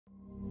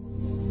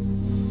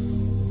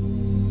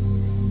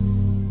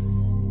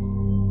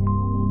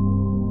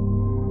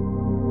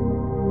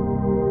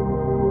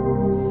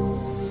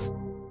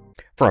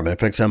From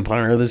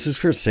FXEmpire, this is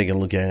Chris taking a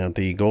look at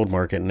the gold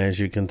market, and as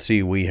you can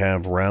see, we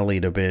have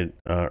rallied a bit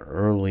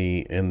early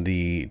in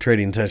the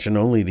trading session,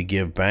 only to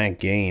give back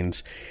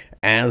gains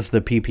as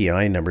the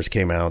PPI numbers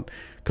came out,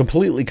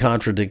 completely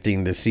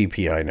contradicting the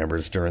CPI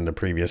numbers during the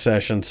previous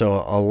session. So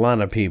a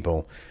lot of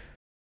people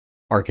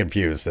are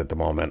confused at the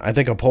moment. I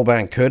think a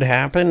pullback could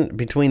happen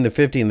between the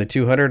 50 and the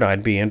 200.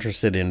 I'd be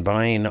interested in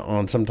buying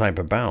on some type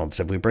of bounce.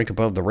 If we break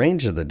above the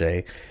range of the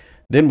day,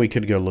 then we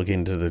could go look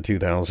into the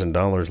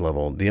 $2,000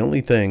 level. The only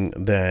thing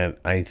that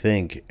I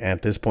think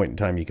at this point in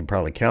time you can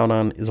probably count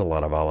on is a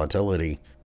lot of volatility.